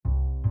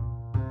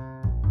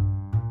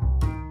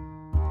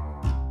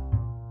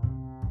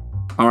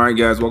Alright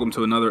guys, welcome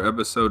to another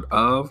episode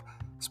of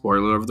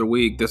Spoiler of the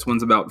Week. This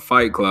one's about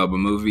Fight Club, a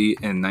movie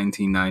in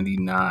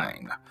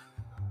 1999.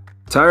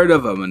 Tired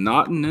of a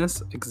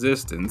monotonous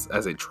existence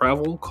as a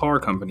travel car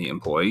company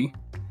employee,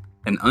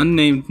 an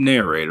unnamed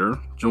narrator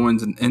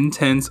joins an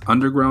intense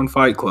underground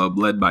fight club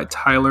led by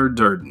Tyler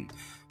Durden,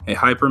 a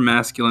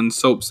hyper-masculine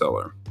soap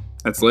seller.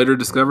 It's later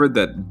discovered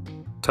that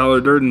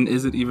Tyler Durden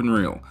isn't even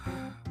real,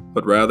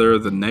 but rather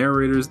the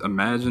narrator's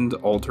imagined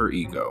alter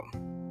ego.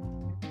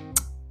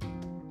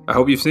 I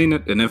hope you've seen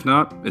it, and if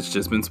not, it's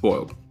just been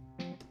spoiled.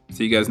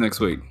 See you guys next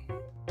week.